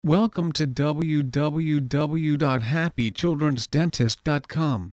Welcome to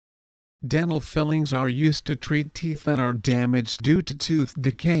www.happychildrensdentist.com. Dental fillings are used to treat teeth that are damaged due to tooth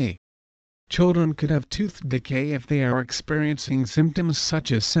decay. Children could have tooth decay if they are experiencing symptoms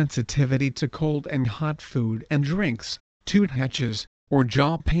such as sensitivity to cold and hot food and drinks, tooth hatches, or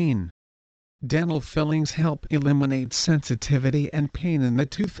jaw pain. Dental fillings help eliminate sensitivity and pain in the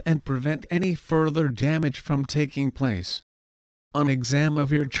tooth and prevent any further damage from taking place. An exam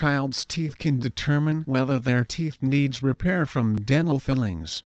of your child's teeth can determine whether their teeth needs repair from dental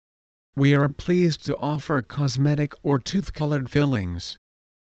fillings. We are pleased to offer cosmetic or tooth-colored fillings.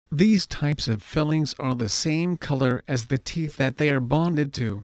 These types of fillings are the same color as the teeth that they are bonded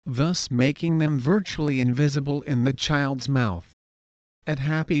to, thus making them virtually invisible in the child's mouth. At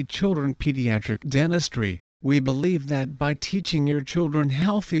Happy Children Pediatric Dentistry, we believe that by teaching your children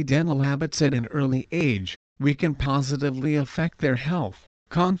healthy dental habits at an early age, we can positively affect their health,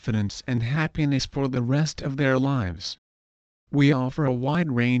 confidence and happiness for the rest of their lives. We offer a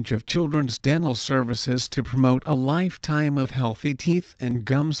wide range of children's dental services to promote a lifetime of healthy teeth and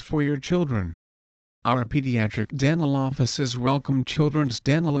gums for your children. Our pediatric dental offices welcome children's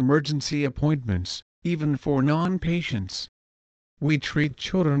dental emergency appointments, even for non-patients. We treat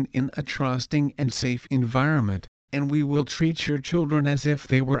children in a trusting and safe environment, and we will treat your children as if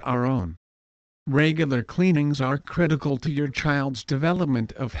they were our own. Regular cleanings are critical to your child's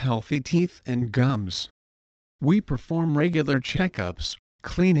development of healthy teeth and gums. We perform regular checkups,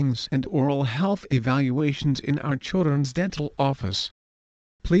 cleanings and oral health evaluations in our children's dental office.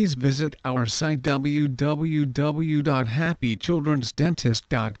 Please visit our site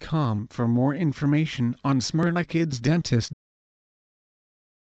www.happychildrensdentist.com for more information on Smyrna Kids Dentist.